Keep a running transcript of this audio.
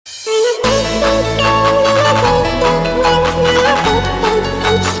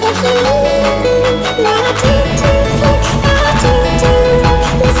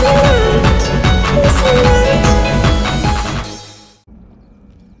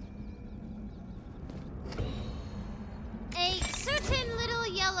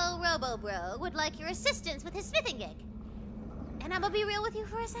Bobo Bro would like your assistance with his smithing gig. And I'm gonna be real with you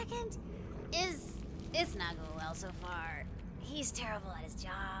for a second. It's not going well so far. He's terrible at his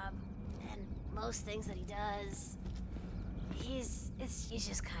job, and most things that he does, he's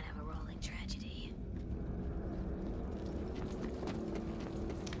just kind of a rolling tragedy.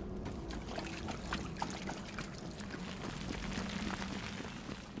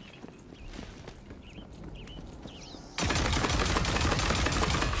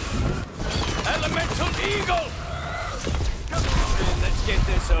 Elemental Eagle! Come on, let's get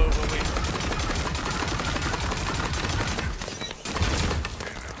this over with.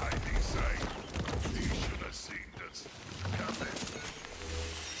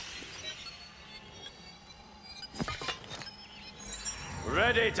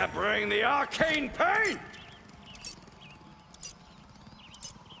 Ready to bring the arcane pain!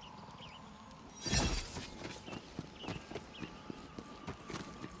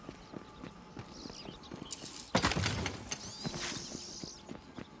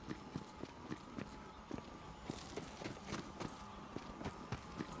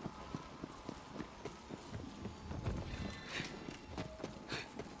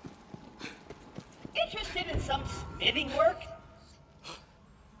 Interested in some smithing work?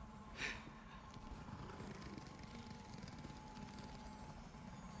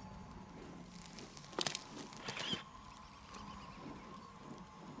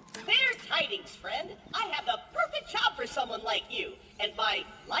 Friend, I have the perfect job for someone like you. And by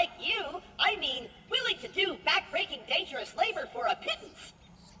like you, I mean willing to do back-breaking dangerous labor for a pittance.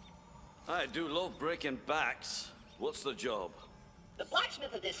 I do love breaking backs. What's the job? The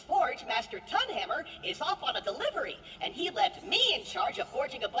blacksmith of this forge, Master Tunhammer, is off on a delivery, and he left me in charge of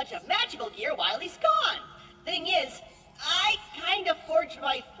forging a bunch of magical gear while he's gone. Thing is, I kind of forged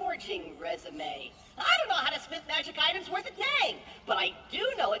my forging resume. I don't know how to smith magic items worth a dang, but I do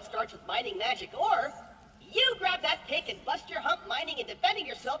know it starts with mining magic ore. You grab that pick and bust your hump mining and defending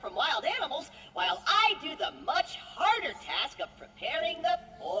yourself from wild animals, while I do the much harder task of preparing the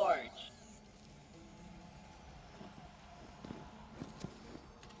forge.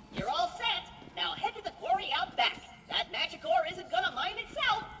 You're all set. Now head to the quarry out back. That magic ore isn't gonna mine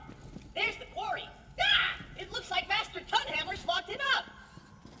itself. There's the quarry. Ah! It looks like Master Tunhammer's locked it up.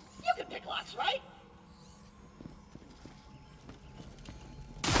 You can pick locks, right?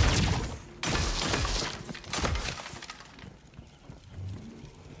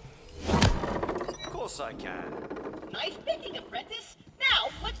 Of course I can. Nice picking, apprentice. Now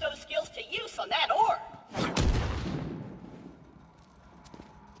put those skills to use on that ore.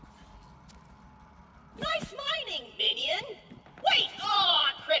 Nice mining, minion. Wait,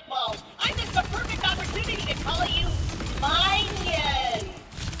 crit balls. I missed the perfect opportunity to call you minion.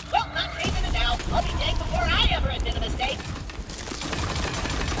 Well, not changing it now. I'll be danged before I ever admit a mistake.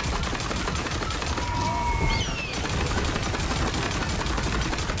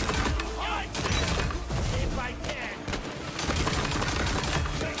 If I can.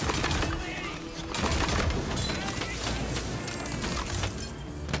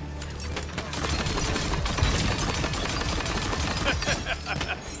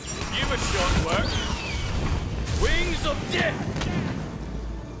 Give a shot work. Wings of death!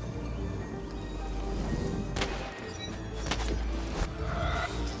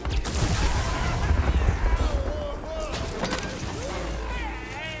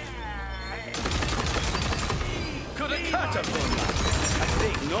 Could have catapulted that. I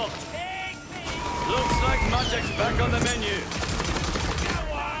think not. Looks like magic's back on the menu. Go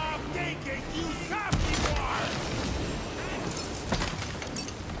off, thinking you softy war.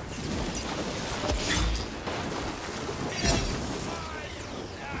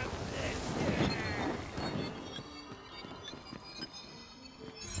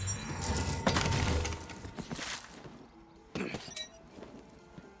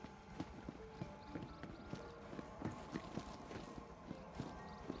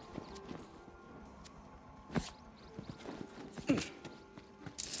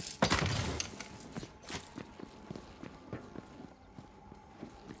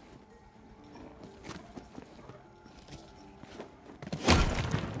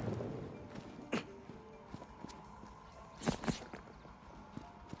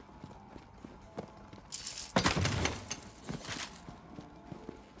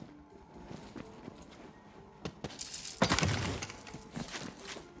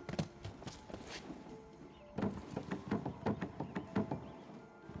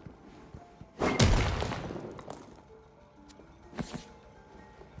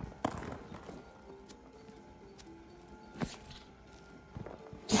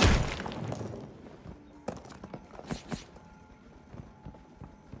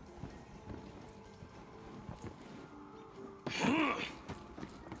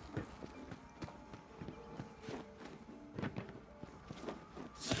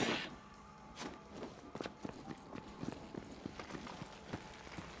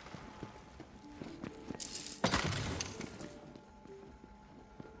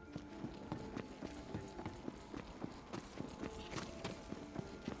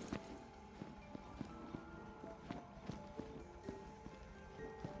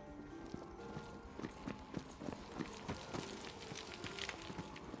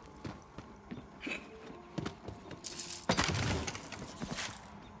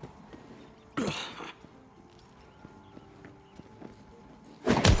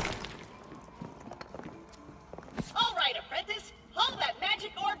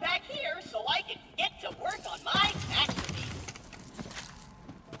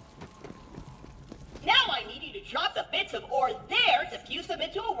 drop the bits of ore there to fuse them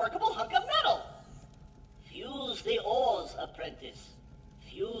into a workable hunk of metal. Fuse the ores, apprentice.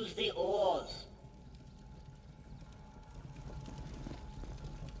 Fuse the ores.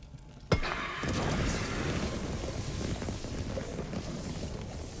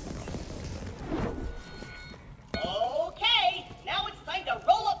 Okay, now it's time to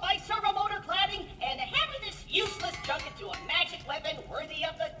roll up my servo motor cladding and hammer this useless junk into a magic weapon worthy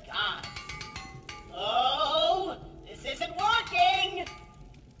of the gods. Oh, this isn't working!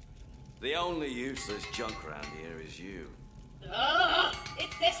 The only useless junk around here is you.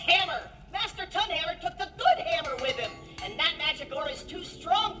 It's this hammer! Master Tunhammer took the good hammer with him, and that magic ore is too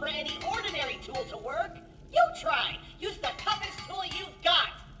strong for any ordinary tool to work. You try! Use the toughest tool you've got!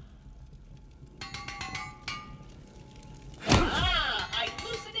 I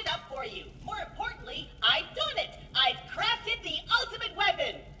loosened it up for you. More importantly, I've done it! I've crafted the ultimate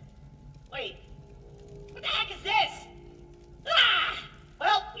weapon! Wait, what the heck is this?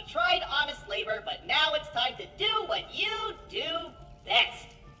 Well, we tried honest labor, but now it's time to do what you do best.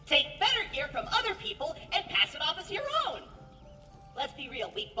 Take better gear from other people and pass it off as your own. Let's be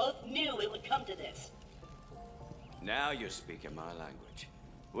real, we both knew it would come to this. Now you're speaking my language.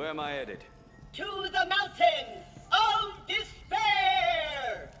 Where am I headed? To the mountain of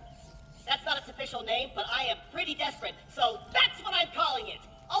despair! That's not its official name, but I am pretty desperate, so that's what I'm calling it.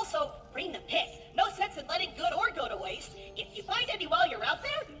 Also, bring the pick. No sense in letting good ore go to waste. If you find any while you're out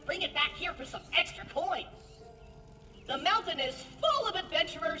there, bring it back here for some extra coin. The mountain is full of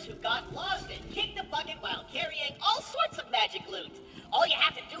adventurers who got lost and kicked the bucket while carrying all sorts of magic loot. All you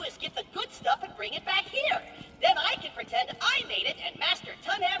have to do is get the good stuff and bring it back here. Then I can pretend I made it and Master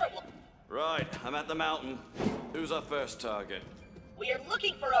Tunhammer will... Right, I'm at the mountain. Who's our first target? We are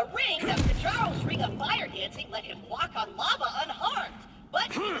looking for a ring that Pajaro's ring of fire dancing let him walk on lava unharmed.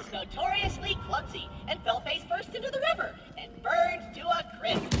 But he was notoriously clumsy and fell face first into the river and burned to a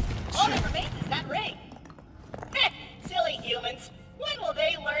crisp. All that remains is that ring. Silly humans. When will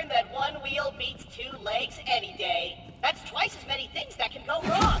they learn that one wheel beats two legs any day? That's twice as many things that can go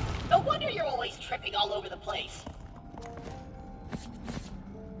wrong. No wonder you're always tripping all over the place.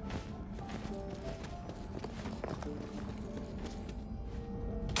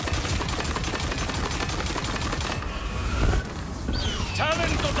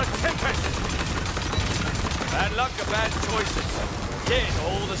 Talent of the Tempest! Bad luck or bad choices. Dead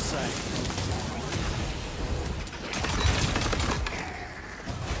all the same.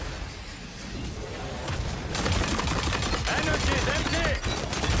 Energy's empty!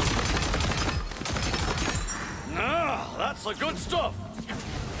 No, that's the good stuff!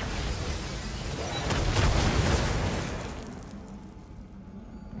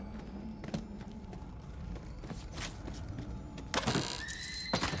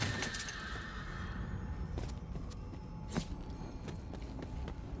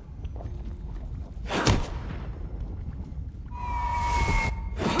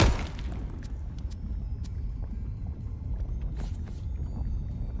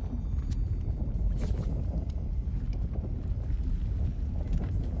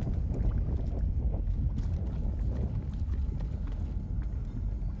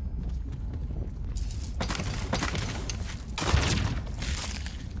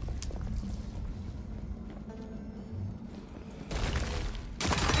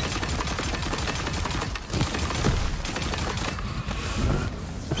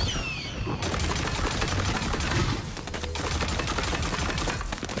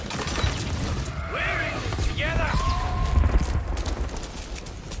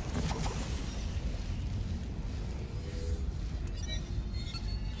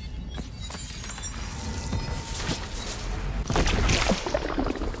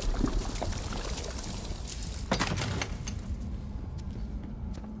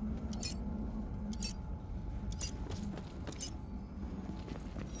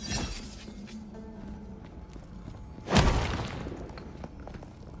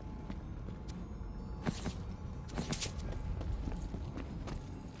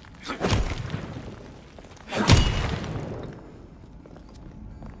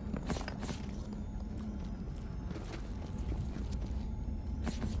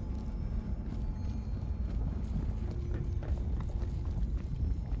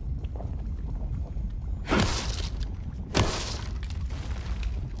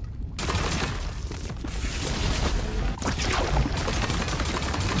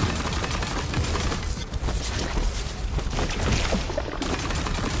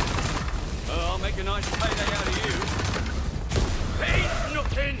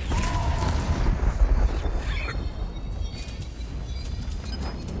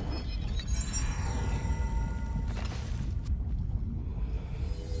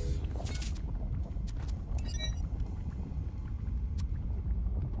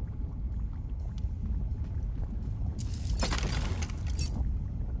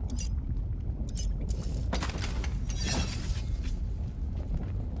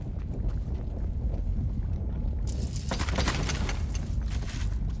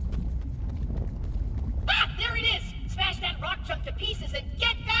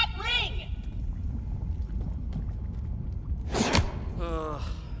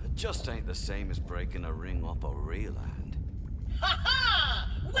 Just ain't the same as breaking a ring off a real hand. Ha ha!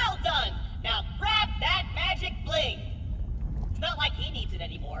 Well done! Now grab that magic bling! It's not like he needs it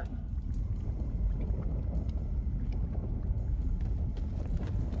anymore.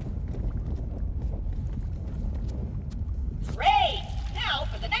 Great! Now,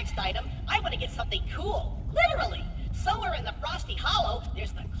 for the next item, I want to get something cool. Literally! Somewhere in the Frosty Hollow,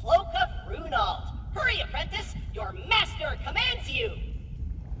 there's the Cloak of Runald. Hurry, apprentice! Your master commands you!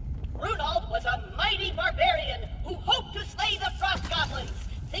 Runald was a mighty barbarian who hoped to slay the Frost Goblins,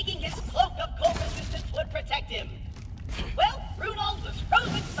 thinking his cloak of cold resistance would protect him. Well, Runald was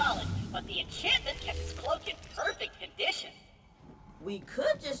frozen solid, but the enchantment kept his cloak in perfect condition. We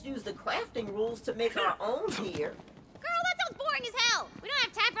could just use the crafting rules to make our own here. Girl, that sounds boring as hell. We don't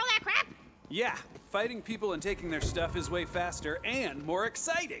have time for all that crap. Yeah, fighting people and taking their stuff is way faster and more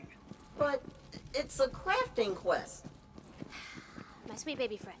exciting. But it's a crafting quest. My sweet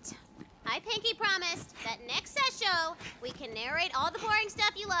baby friends, I pinky promised that next show we can narrate all the boring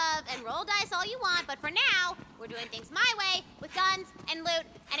stuff you love and roll dice all you want, but for now, we're doing things my way with guns and loot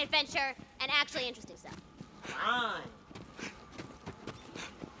and adventure and actually interesting stuff. Fine.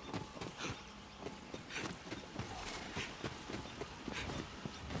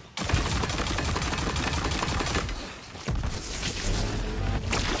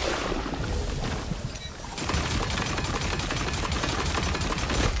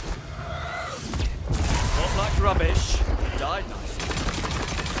 Rubbish. Died nicely.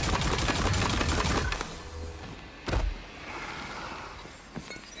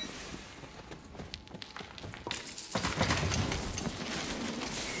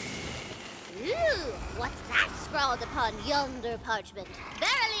 Ooh, what's that scrawled upon yonder parchment?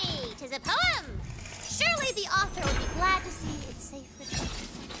 Verily, 'tis a poem. Surely the author would be glad to see its safe return.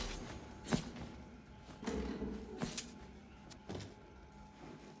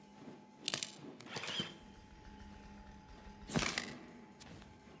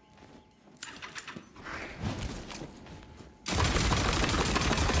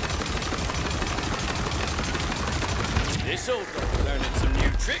 This old dog learning some new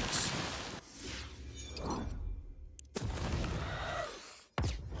tricks.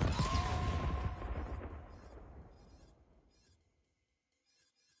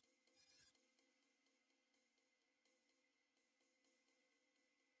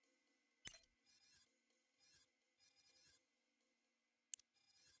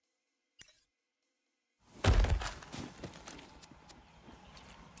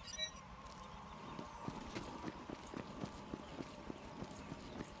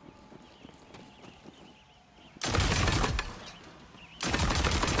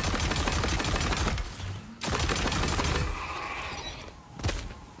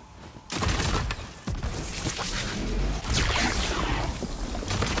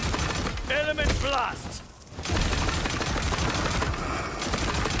 Element blast!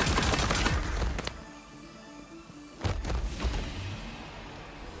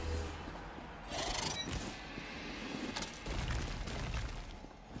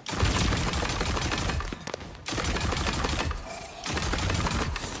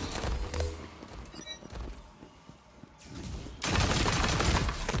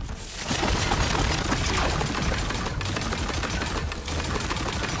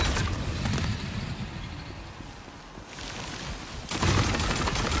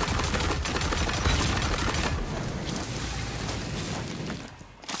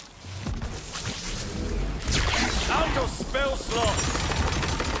 Spell slots!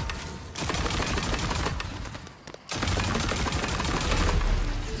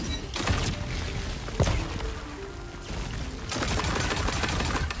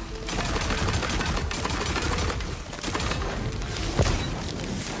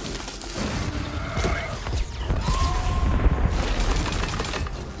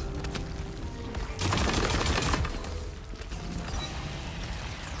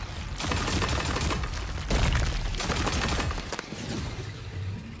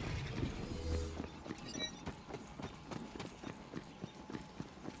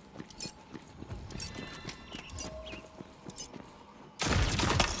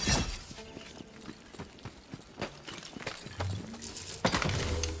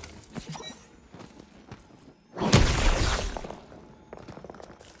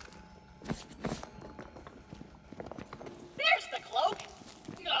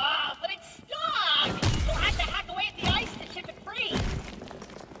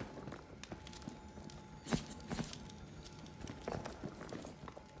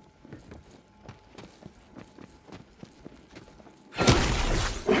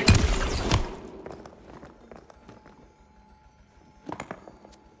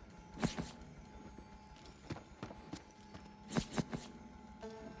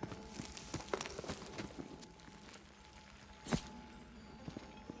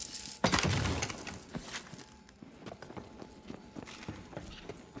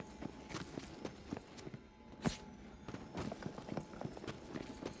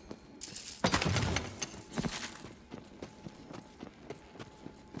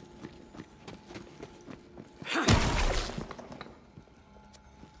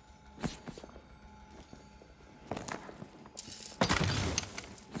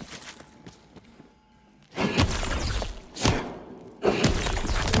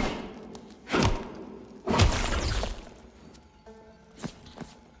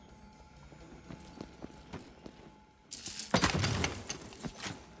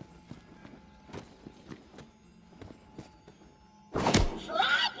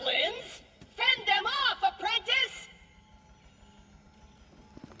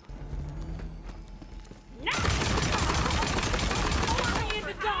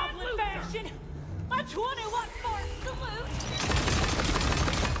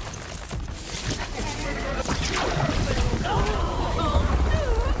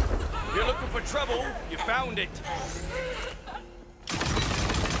 You found it.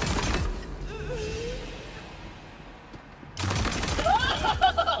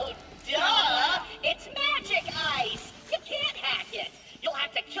 Oh, duh! It's magic ice! You can't hack it! You'll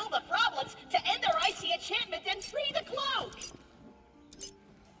have to kill the Froblets to end their icy enchantment and free the cloak!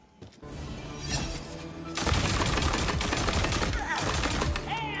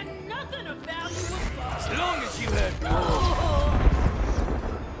 And nothing about you was false. As long as you had more.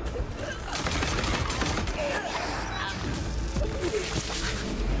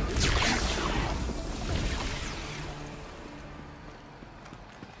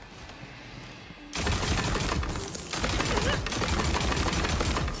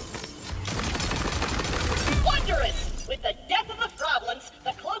 Wondrous! With the death of the Froblets,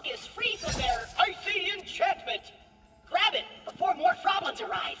 the cloak is free from their icy enchantment! Grab it before more Froblets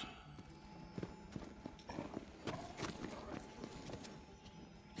arrive!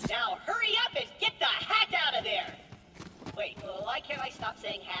 Now hurry up and get the hack out of there! Wait, why can't I stop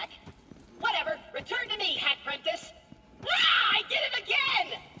saying hack? Whatever, return to me, Hack Prentice! Ah, I did it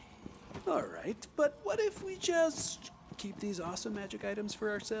again! All right, but what if we just keep these awesome magic items for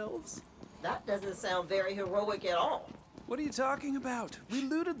ourselves? That doesn't sound very heroic at all. What are you talking about? We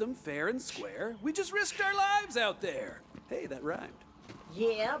looted them fair and square. We just risked our lives out there. Hey, that rhymed.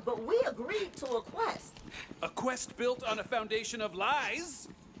 Yeah, but we agreed to a quest. A quest built on a foundation of lies?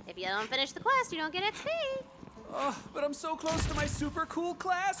 If you don't finish the quest, you don't get XP. Oh, but I'm so close to my super cool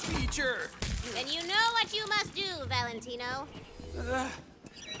class feature. Then you know what you must do, Valentino.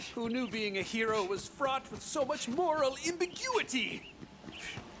 Who knew being a hero was fraught with so much moral ambiguity?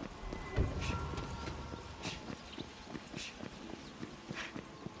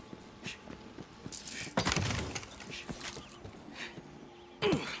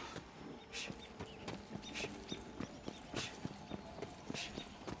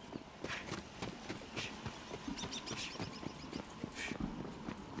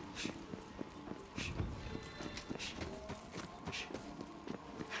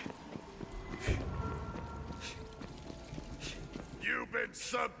 You've been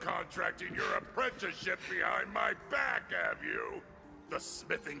subcontracting your apprenticeship behind my back, have you? The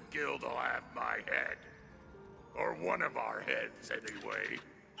Smithing Guild will have my head. Or one of our heads, anyway.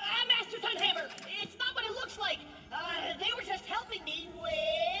 Master Sunhammer, it's not what it looks like. They were just helping me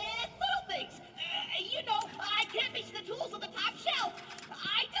with little things. You know, I can't reach the tools on the top shelf.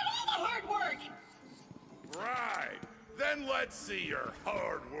 I did all the hard work. Right. Then let's see your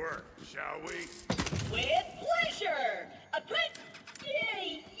hard work, shall we? With pleasure.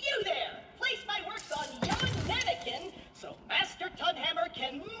 Hey, you there. Place my works on yon mannequin so Master Tunhammer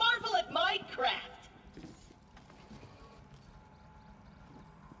can marvel at my craft.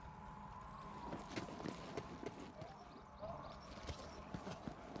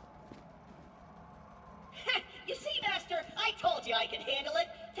 You see, Master, I told you I could handle it.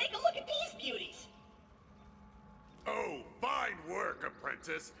 Take a look at these beauties. Oh, fine work,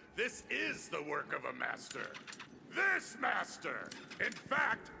 apprentice. This is the work of a master. This master! In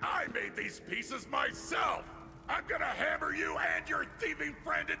fact, I made these pieces myself! I'm gonna hammer you and your thieving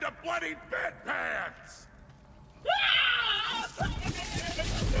friend into bloody bedpans!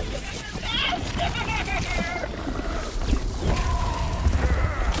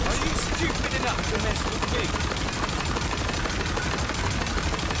 Are you stupid enough to mess with me?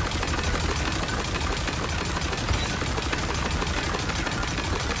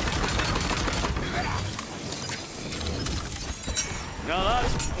 Now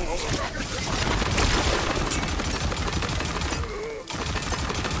that's...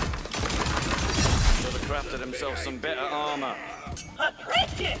 Should have crafted himself some better armor.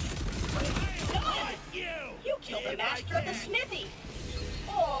 Apprentice! You killed the master of the smithy!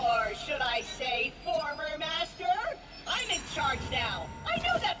 Or should I say, former master? I'm in charge now! I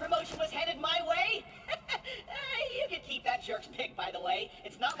knew that promotion was headed my way! You can keep that jerk's pick, by the way.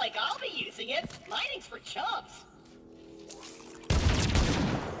 It's not like I'll be using it. Mining's for chumps.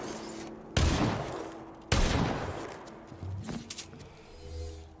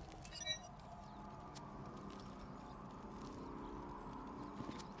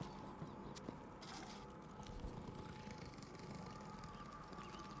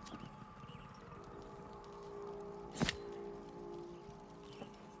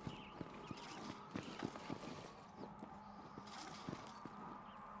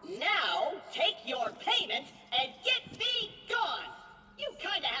 Now, take your payment and get thee gone! You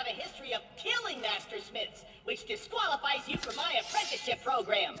kinda have a history of killing Master Smiths, which disqualifies you from my apprenticeship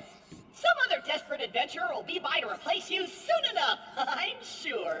program. Some other desperate adventurer will be by to replace you soon enough, I'm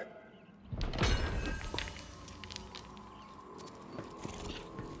sure.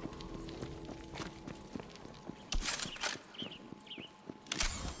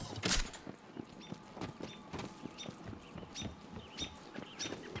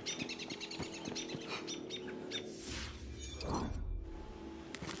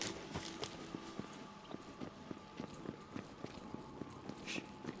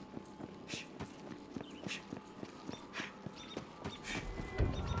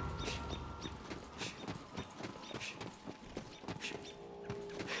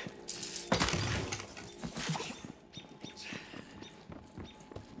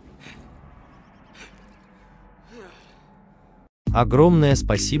 Огромное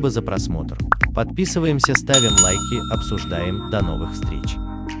спасибо за просмотр. Подписываемся, ставим лайки, обсуждаем. До новых встреч.